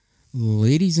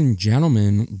Ladies and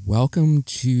gentlemen, welcome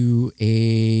to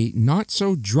a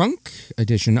not-so-drunk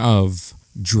edition of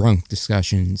Drunk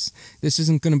Discussions. This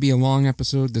isn't going to be a long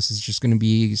episode. This is just going to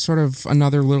be sort of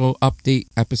another little update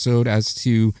episode as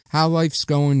to how life's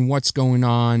going, what's going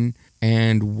on,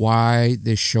 and why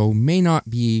this show may not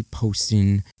be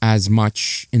posting as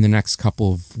much in the next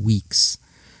couple of weeks.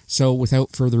 So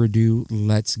without further ado,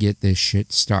 let's get this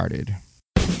shit started.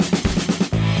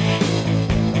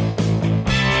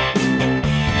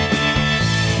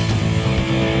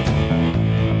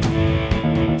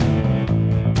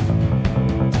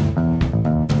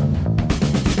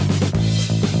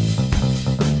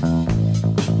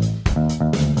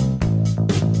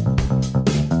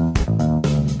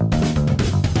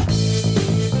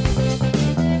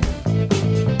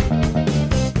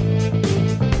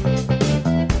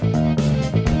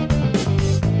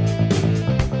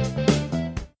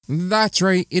 That's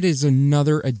right, it is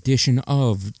another edition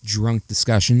of Drunk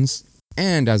Discussions.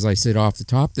 And as I said off the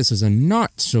top, this is a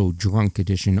not-so-drunk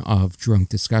edition of Drunk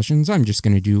Discussions. I'm just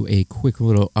going to do a quick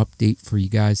little update for you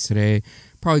guys today.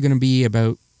 Probably going to be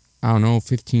about,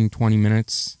 15-20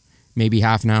 minutes, maybe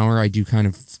half an hour. I do kind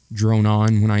of drone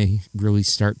on when I really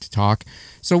start to talk.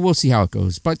 So we'll see how it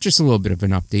goes. But just a little bit of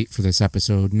an update for this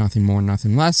episode. Nothing more,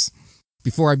 nothing less.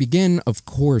 Before I begin, of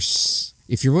course,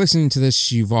 if you're listening to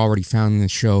this, you've already found the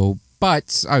show,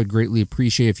 but I would greatly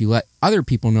appreciate if you let other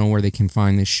people know where they can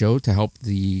find this show to help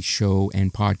the show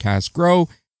and podcast grow.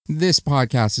 This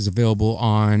podcast is available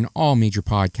on all major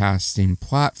podcasting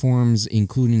platforms,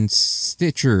 including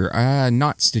Stitcher.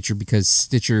 Not Stitcher, because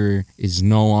Stitcher is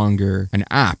no longer an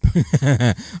app.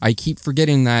 I keep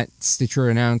forgetting that Stitcher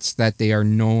announced that they are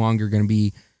no longer going to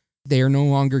be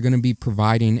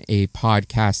providing a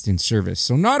podcasting service.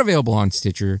 So not available on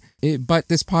Stitcher, but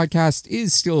this podcast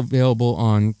is still available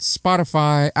on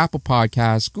Spotify, Apple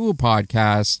Podcasts, Google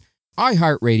Podcasts,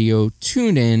 iHeartRadio,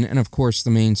 TuneIn, and of course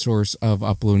the main source of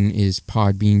uploading is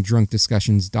Podbean,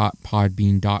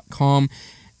 drunkdiscussions.podbean.com.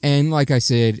 And like I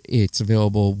said, it's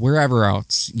available wherever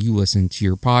else you listen to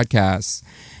your podcasts.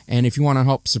 And if you want to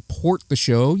help support the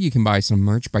show, you can buy some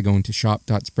merch by going to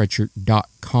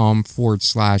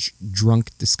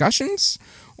shop.spreadshirt.com/drunkdiscussions,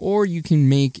 or you can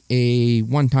make a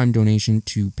one-time donation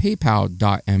to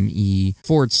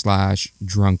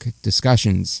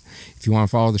paypal.me/drunkdiscussions. If you want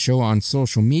to follow the show on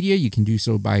social media, you can do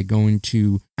so by going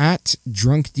to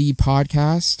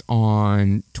 @drunkdpodcast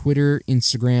on Twitter,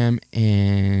 Instagram,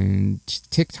 and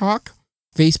TikTok.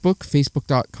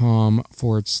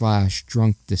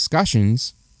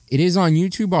 Facebook.com/drunkdiscussions. It is on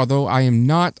YouTube, although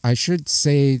I should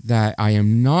say that I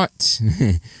am not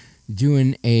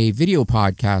doing a video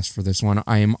podcast for this one.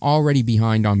 I am already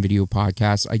behind on video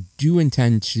podcasts. I do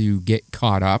intend to get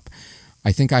caught up.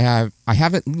 I think I have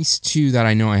at least 2 that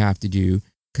I know I have to do,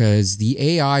 because the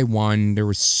AI one, there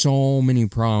were so many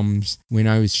problems when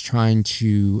I was trying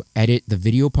to edit the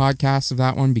video podcast of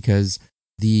that one, because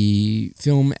the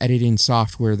film editing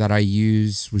software that I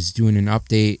use was doing an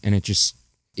update, and it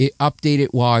updated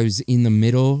while I was in the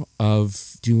middle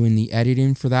of doing the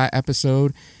editing for that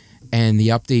episode, and the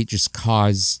update just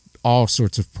caused all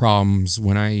sorts of problems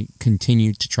when I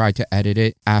continued to try to edit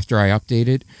it after I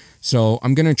updated. So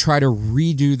I'm going to try to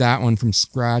redo that one from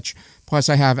scratch. Plus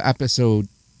I have episode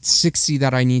 60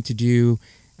 that I need to do,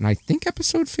 and I think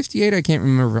episode 58, I can't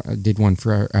remember if I did one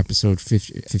for episode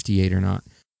 58 or not.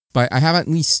 But I have at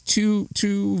least two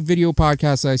video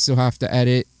podcasts I still have to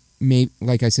edit.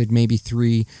 Like I said, maybe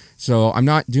 3. So I'm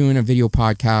not doing a video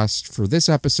podcast for this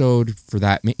episode for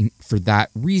that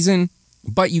reason.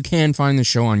 But you can find the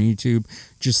show on YouTube.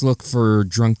 Just look for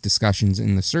Drunk Discussions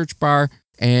in the search bar.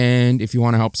 And if you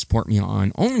want to help support me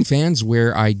on OnlyFans,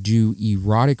 where I do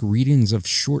erotic readings of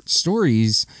short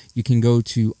stories, you can go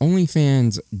to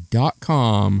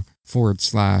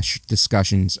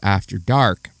onlyfans.com/discussions after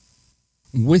dark.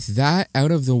 With that out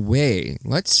of the way,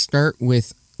 let's start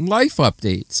with life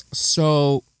updates.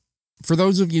 So, for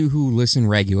those of you who listen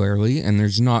regularly, and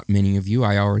there's not many of you,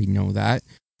 I already know that,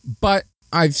 but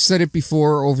I've said it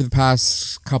before, over the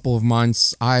past couple of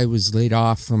months, I was laid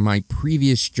off from my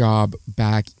previous job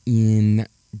back in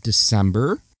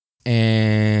December,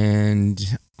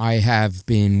 and I have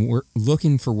been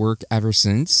looking for work ever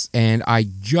since, and I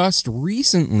just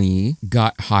recently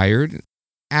got hired.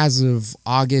 As of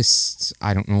August,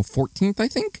 14th, I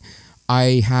think,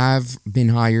 I have been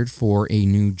hired for a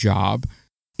new job.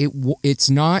 It's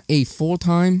not a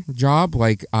full-time job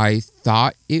like I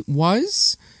thought it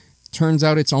was. Turns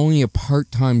out it's only a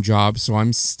part-time job, so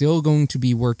I'm still going to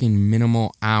be working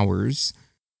minimal hours.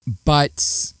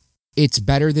 But it's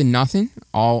better than nothing.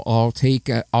 I'll take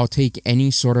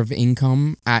any sort of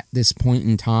income at this point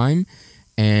in time.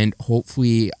 and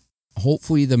hopefully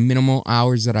the minimal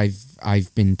hours that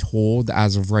I've been told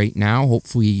as of right now,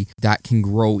 hopefully that can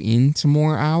grow into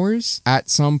more hours at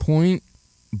some point.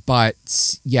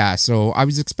 But yeah, so I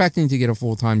was expecting to get a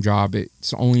full-time job.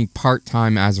 It's only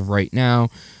part-time as of right now,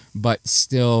 but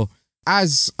still,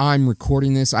 as I'm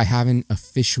recording this, I haven't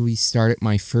officially started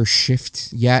my first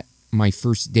shift yet, my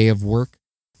first day of work.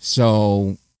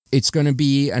 So it's going to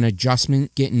be an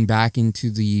adjustment getting back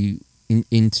into the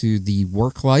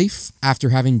work life after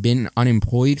having been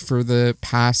unemployed for the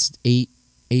past eight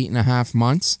and a half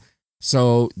months.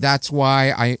 So that's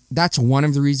one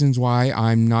of the reasons why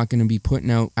I'm not going to be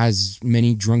putting out as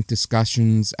many Drunk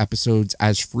Discussions episodes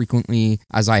as frequently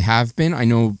as I have been. I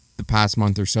know the past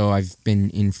month or so I've been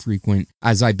infrequent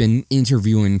as I've been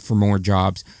interviewing for more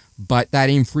jobs, but that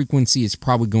infrequency is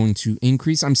probably going to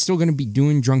increase. I'm still going to be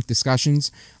doing Drunk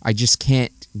Discussions. I just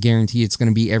can't guarantee it's going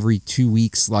to be every 2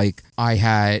 weeks like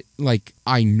I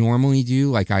normally do,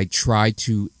 like I try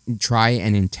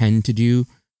and intend to do.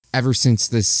 Ever since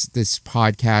this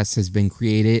podcast has been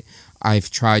created,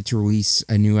 I've tried to release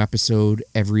a new episode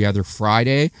every other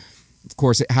Friday. Of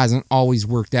course, it hasn't always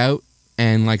worked out.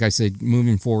 And like I said,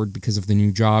 moving forward because of the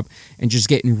new job and just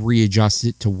getting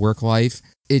readjusted to work life,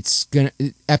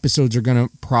 episodes are gonna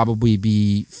probably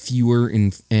be fewer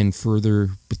and further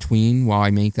between while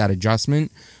I make that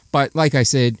adjustment. But like I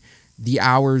said, the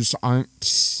hours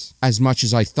aren't as much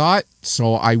as I thought,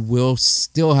 so I will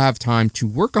still have time to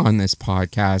work on this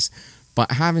podcast.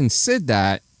 But having said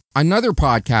that, another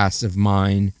podcast of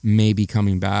mine may be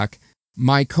coming back.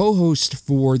 My co-host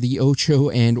for the Ocho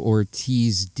and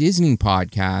Ortiz Disney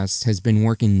podcast has been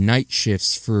working night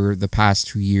shifts for the past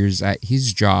 2 years at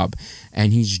his job,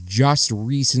 and he's just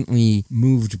recently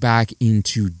moved back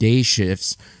into day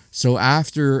shifts. So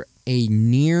after a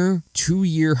near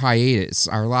 2-year hiatus,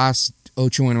 our last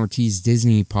Ocho and Ortiz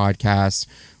Disney podcast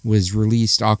was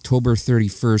released October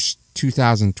 31st,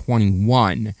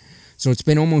 2021. So it's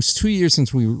been almost 2 years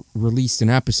since we released an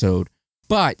episode.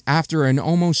 But after an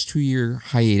almost 2-year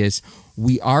hiatus,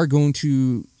 we are going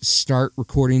to start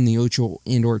recording the Ocho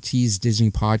and Ortiz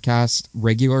Disney podcast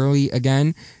regularly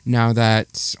again, now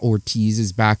that Ortiz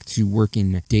is back to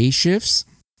working day shifts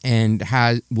and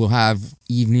will have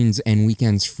evenings and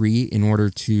weekends free in order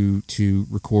to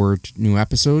record new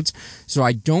episodes. So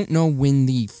I don't know when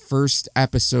the first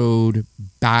episode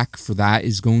back for that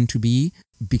is going to be,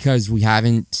 because we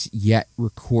haven't yet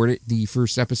recorded the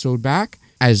first episode back,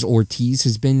 as Ortiz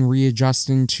has been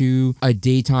readjusting to a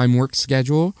daytime work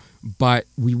schedule. But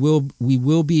we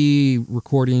will be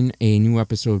recording a new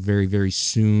episode very, very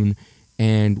soon,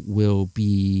 and we'll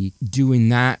be doing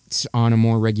that on a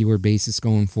more regular basis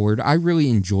going forward. I really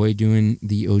enjoy doing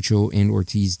the Ocho and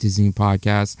Ortiz Disney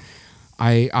podcast.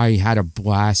 I had a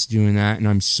blast doing that, and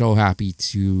I'm so happy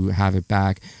to have it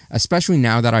back, especially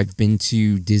now that I've been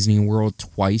to Disney World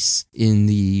twice in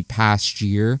the past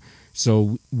year.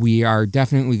 So we are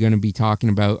definitely going to be talking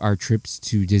about our trips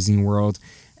to Disney World,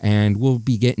 and we'll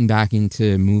be getting back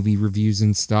into movie reviews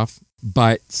and stuff.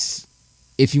 But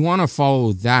if you want to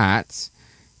follow that,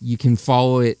 you can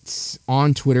follow it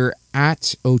on Twitter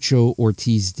at Ocho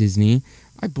Ortiz Disney.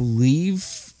 I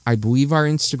believe our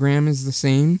Instagram is the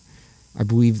same. I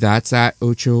believe that's at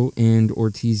Ocho and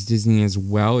Ortiz Disney as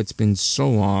well. It's been so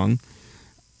long.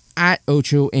 At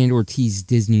Ocho and Ortiz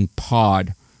Disney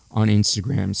Pod on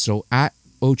Instagram. So at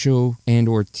Ocho and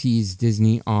Ortiz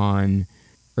Disney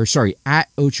at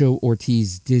Ocho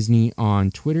Ortiz Disney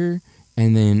on Twitter,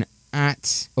 and then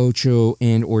at Ocho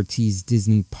and Ortiz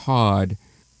Disney Pod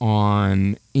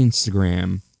on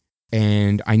Instagram.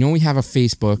 And I know we have a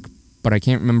Facebook, but I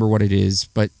can't remember what it is.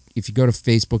 But if you go to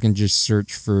Facebook and just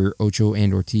search for Ocho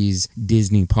and Ortiz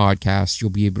Disney Podcast, you'll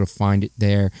be able to find it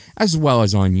there, as well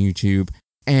as on YouTube.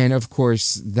 And of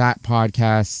course, that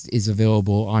podcast is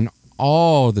available on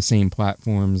all the same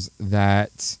platforms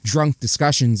that Drunk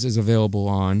Discussions is available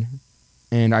on.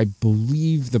 And I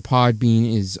believe the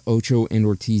Podbean is Ocho and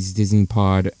Ortiz Disney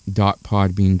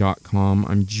Pod.podbean.com.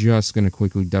 I'm just going to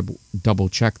quickly double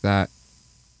check that.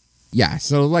 Yeah,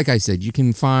 so like I said, you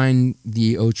can find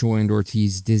the Ocho and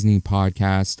Ortiz Disney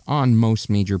podcast on most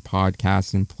major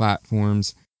podcasting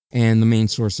platforms. And the main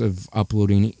source of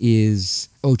uploading is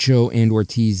Ocho and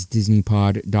Ortiz Disney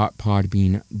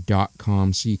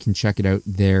Pod.podbean.com. So you can check it out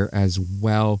there as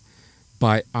well.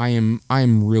 But I am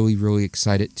really, really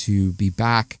excited to be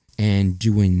back and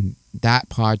doing that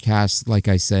podcast. Like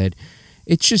I said,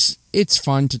 it's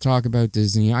fun to talk about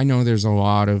Disney. I know there's a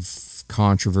lot of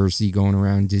controversy going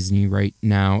around Disney right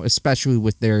now, especially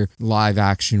with their live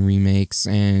action remakes.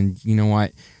 And you know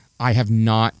what? I have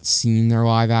not seen their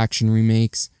live action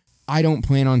remakes. I don't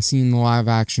plan on seeing the live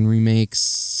action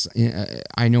remakes.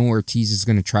 I know Ortiz is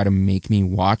going to try to make me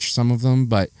watch some of them,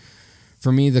 but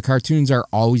for me, the cartoons are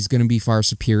always going to be far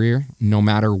superior, no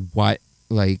matter what.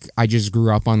 Like, I just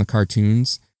grew up on the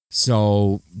cartoons.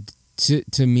 So,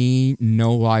 to me,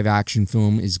 no live action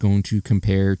film is going to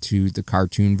compare to the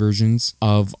cartoon versions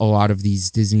of a lot of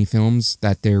these Disney films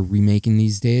that they're remaking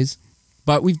these days.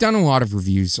 But we've done a lot of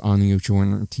reviews on the Ocho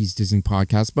and Ortiz Disney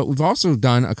podcast, but we've also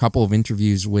done a couple of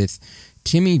interviews with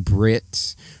Timmy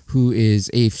Britt, who is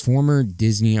a former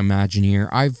Disney Imagineer.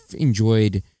 I've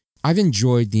enjoyed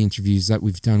the interviews that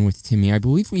we've done with Timmy. I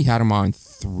believe we had him on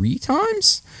 3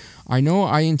 times. I know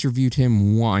I interviewed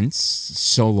him once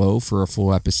solo for a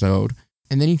full episode,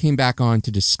 and then he came back on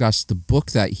to discuss the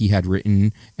book that he had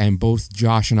written, and both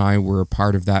Josh and I were a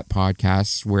part of that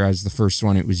podcast, whereas the first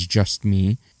one, it was just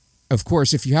me. Of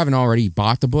course, if you haven't already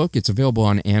bought the book, it's available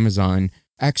on Amazon.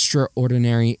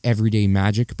 Extraordinary Everyday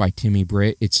Magic by Timmy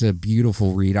Britt. It's a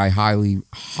beautiful read. I highly,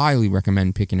 highly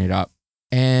recommend picking it up.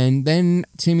 And then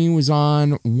Timmy was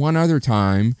on one other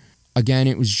time. Again,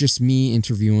 it was just me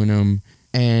interviewing him.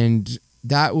 And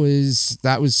that was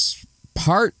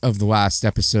part of the last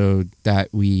episode that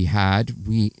we had.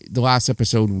 The last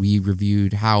episode we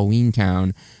reviewed Halloween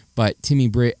Town, but Timmy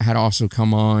Britt had also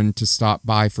come on to stop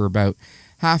by for about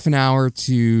half an hour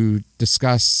to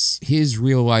discuss his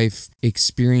real life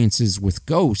experiences with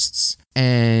ghosts.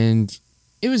 And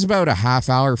it was about a half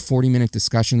hour, 40-minute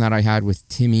discussion that I had with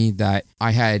Timmy that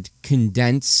I had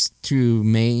condensed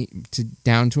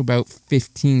down to about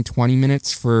 15, 20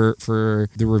 minutes for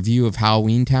the review of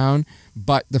Halloween Town.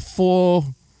 But the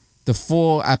full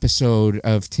episode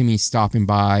of Timmy stopping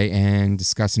by and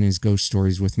discussing his ghost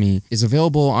stories with me is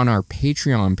available on our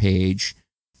Patreon page.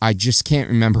 I just can't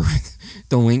remember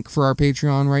the link for our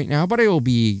Patreon right now, but it will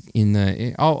be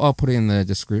I'll put it in the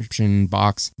description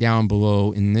box down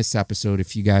below in this episode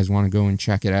if you guys want to go and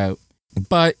check it out.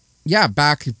 But yeah,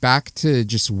 back to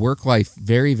just work life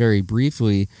very, very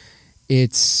briefly.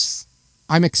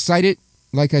 I'm excited,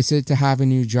 like I said, to have a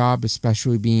new job,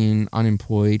 especially being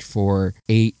unemployed for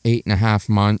 8.5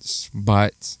 months,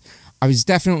 but I was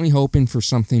definitely hoping for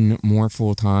something more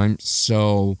full-time,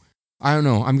 so I don't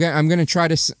know. I'm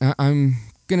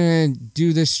gonna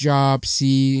do this job,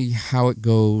 see how it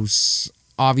goes.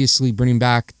 Obviously, bringing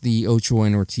back the Ocho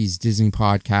and Ortiz Disney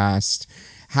podcast,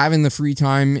 having the free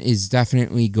time is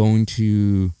definitely going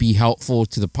to be helpful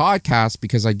to the podcast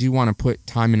because I do want to put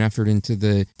time and effort into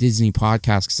the Disney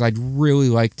podcast because I'd really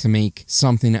like to make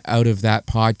something out of that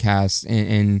podcast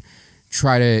and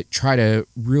try to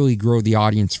really grow the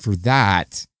audience for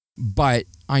that. But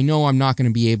I know I'm not going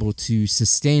to be able to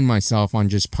sustain myself on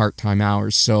just part-time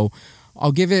hours, so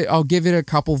I'll give it a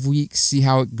couple of weeks, see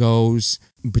how it goes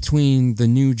between the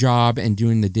new job and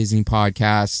doing the Disney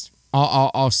podcast.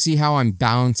 I'll see how I'm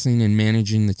balancing and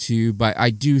managing the two, but I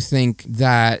do think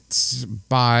that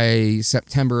by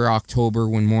September, October,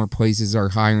 when more places are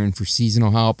hiring for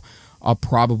seasonal help, I'll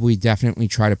probably definitely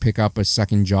try to pick up a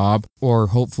second job or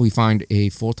hopefully find a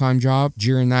full-time job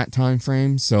during that time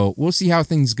frame. So we'll see how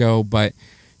things go, but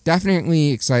definitely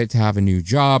excited to have a new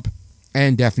job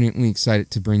and definitely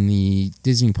excited to bring the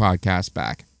Disney podcast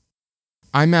back.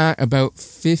 I'm at about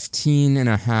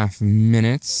 15.5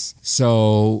 minutes,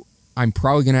 so I'm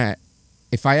probably going to,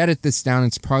 if I edit this down,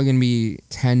 it's probably going to be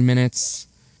 10 minutes.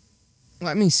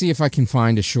 Let me see if I can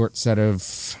find a short set of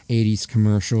 80s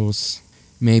commercials.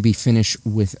 Maybe finish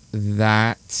with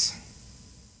that.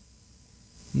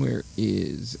 Where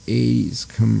is 80s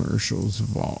Commercials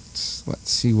Vault?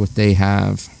 Let's see what they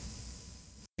have.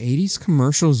 80s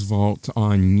Commercials Vault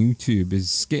on YouTube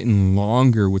is getting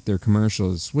longer with their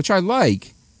commercials, which I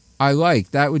like.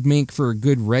 That would make for a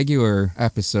good regular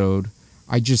episode.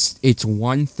 It's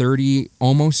 1:30,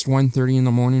 almost 1:30 in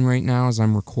the morning right now as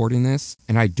I'm recording this,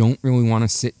 and I don't really want to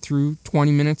sit through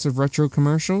 20 minutes of retro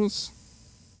commercials.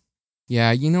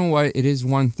 Yeah, you know what? It is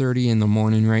 1:30 in the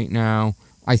morning right now.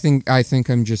 I think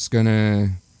I'm just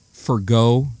gonna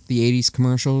forgo the 80s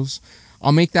commercials.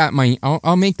 I'll make that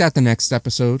the next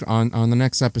episode. On the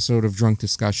next episode of Drunk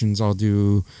Discussions, I'll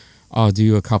do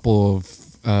a couple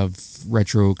of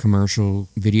retro commercial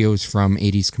videos from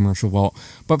 80s Commercial Vault.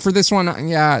 But for this one,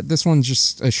 yeah, this one's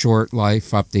just a short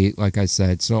life update, like I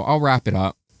said. So I'll wrap it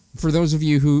up. For those of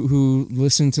you who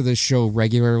listen to this show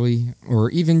regularly or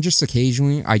even just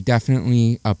occasionally, I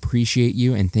definitely appreciate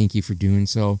you and thank you for doing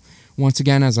so. Once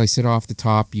again, as I said off the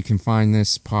top, you can find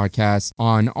this podcast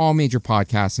on all major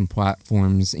podcasts and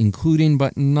platforms, including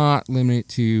but not limited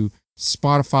to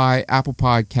Spotify, Apple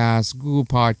Podcasts, Google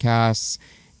Podcasts,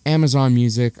 Amazon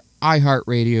Music,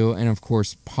 iHeartRadio, and of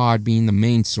course Podbean, the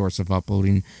main source of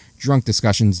uploading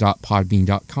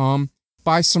drunkdiscussions.podbean.com.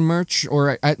 Buy some merch,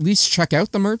 or at least check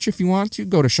out the merch if you want to.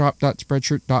 Go to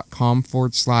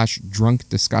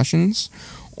shop.spreadshirt.com/drunkdiscussions.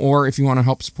 Or if you want to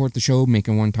help support the show, make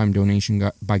a one-time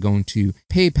donation by going to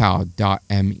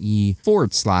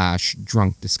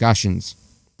paypal.me/drunkdiscussions.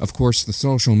 Of course, the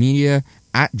social media,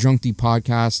 at DrunkD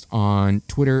Podcast on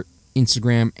Twitter,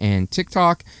 Instagram, and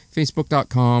TikTok,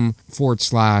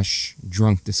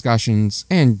 facebook.com/drunk discussions,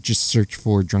 and just search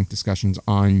for Drunk Discussions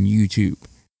on YouTube.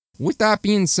 With that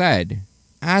being said,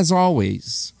 as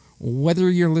always,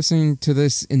 whether you're listening to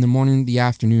this in the morning, the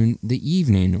afternoon, the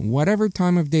evening, whatever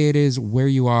time of day it is, where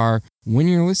you are, when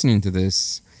you're listening to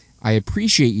this, I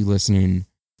appreciate you listening.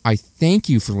 I thank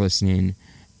you for listening,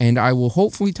 and I will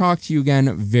hopefully talk to you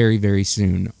again very, very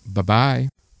soon. Bye-bye.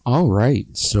 All right,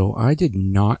 so I did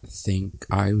not think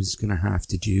I was going to have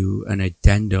to do an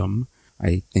addendum.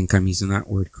 I think I'm using that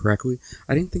word correctly.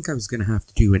 I didn't think I was going to have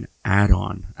to do an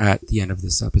add-on at the end of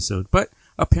this episode, but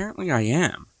apparently I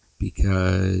am,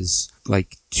 because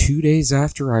like 2 days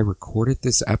after I recorded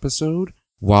this episode,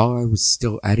 while I was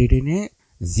still editing it,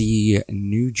 the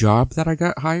new job that I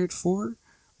got hired for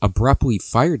abruptly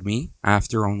fired me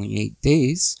after only 8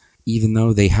 days. Even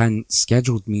though they hadn't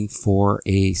scheduled me for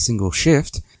a single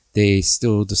shift, they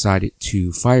still decided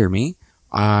to fire me.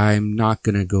 I'm not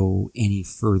going to go any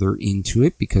further into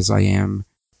it because I am,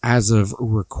 as of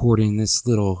recording this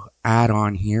little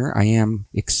add-on here, I am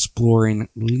exploring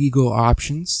legal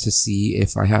options to see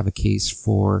if I have a case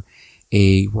for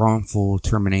a wrongful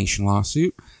termination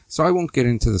lawsuit. So I won't get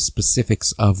into the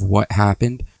specifics of what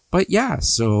happened. But yeah,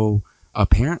 so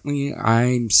apparently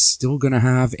I'm still going to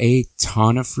have a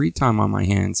ton of free time on my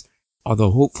hands,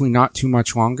 although hopefully not too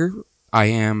much longer. I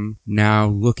am now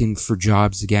looking for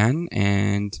jobs again,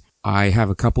 and I have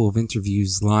a couple of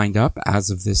interviews lined up as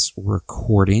of this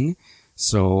recording.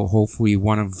 So hopefully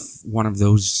one of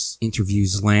those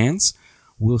interviews lands.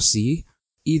 We'll see.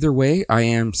 Either way, I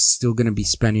am still going to be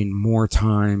spending more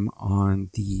time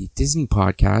on the Disney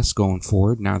podcast going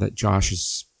forward now that Josh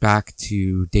is back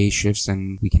to day shifts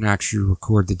and we can actually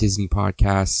record the Disney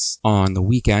podcasts on the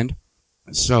weekend.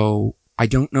 So I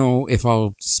don't know if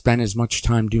I'll spend as much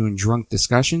time doing drunk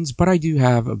discussions, but I do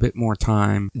have a bit more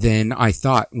time than I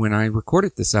thought when I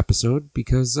recorded this episode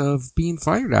because of being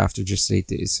fired after just 8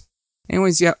 days.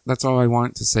 Anyways, yeah, that's all I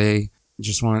want to say.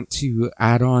 Just want to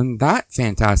add on that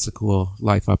fantastical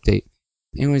life update.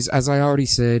 Anyways, as I already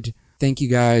said, thank you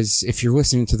guys. If you're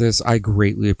listening to this, I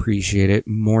greatly appreciate it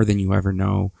more than you ever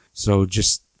know. So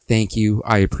just thank you.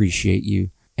 I appreciate you.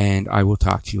 And I will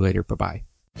talk to you later. Bye-bye.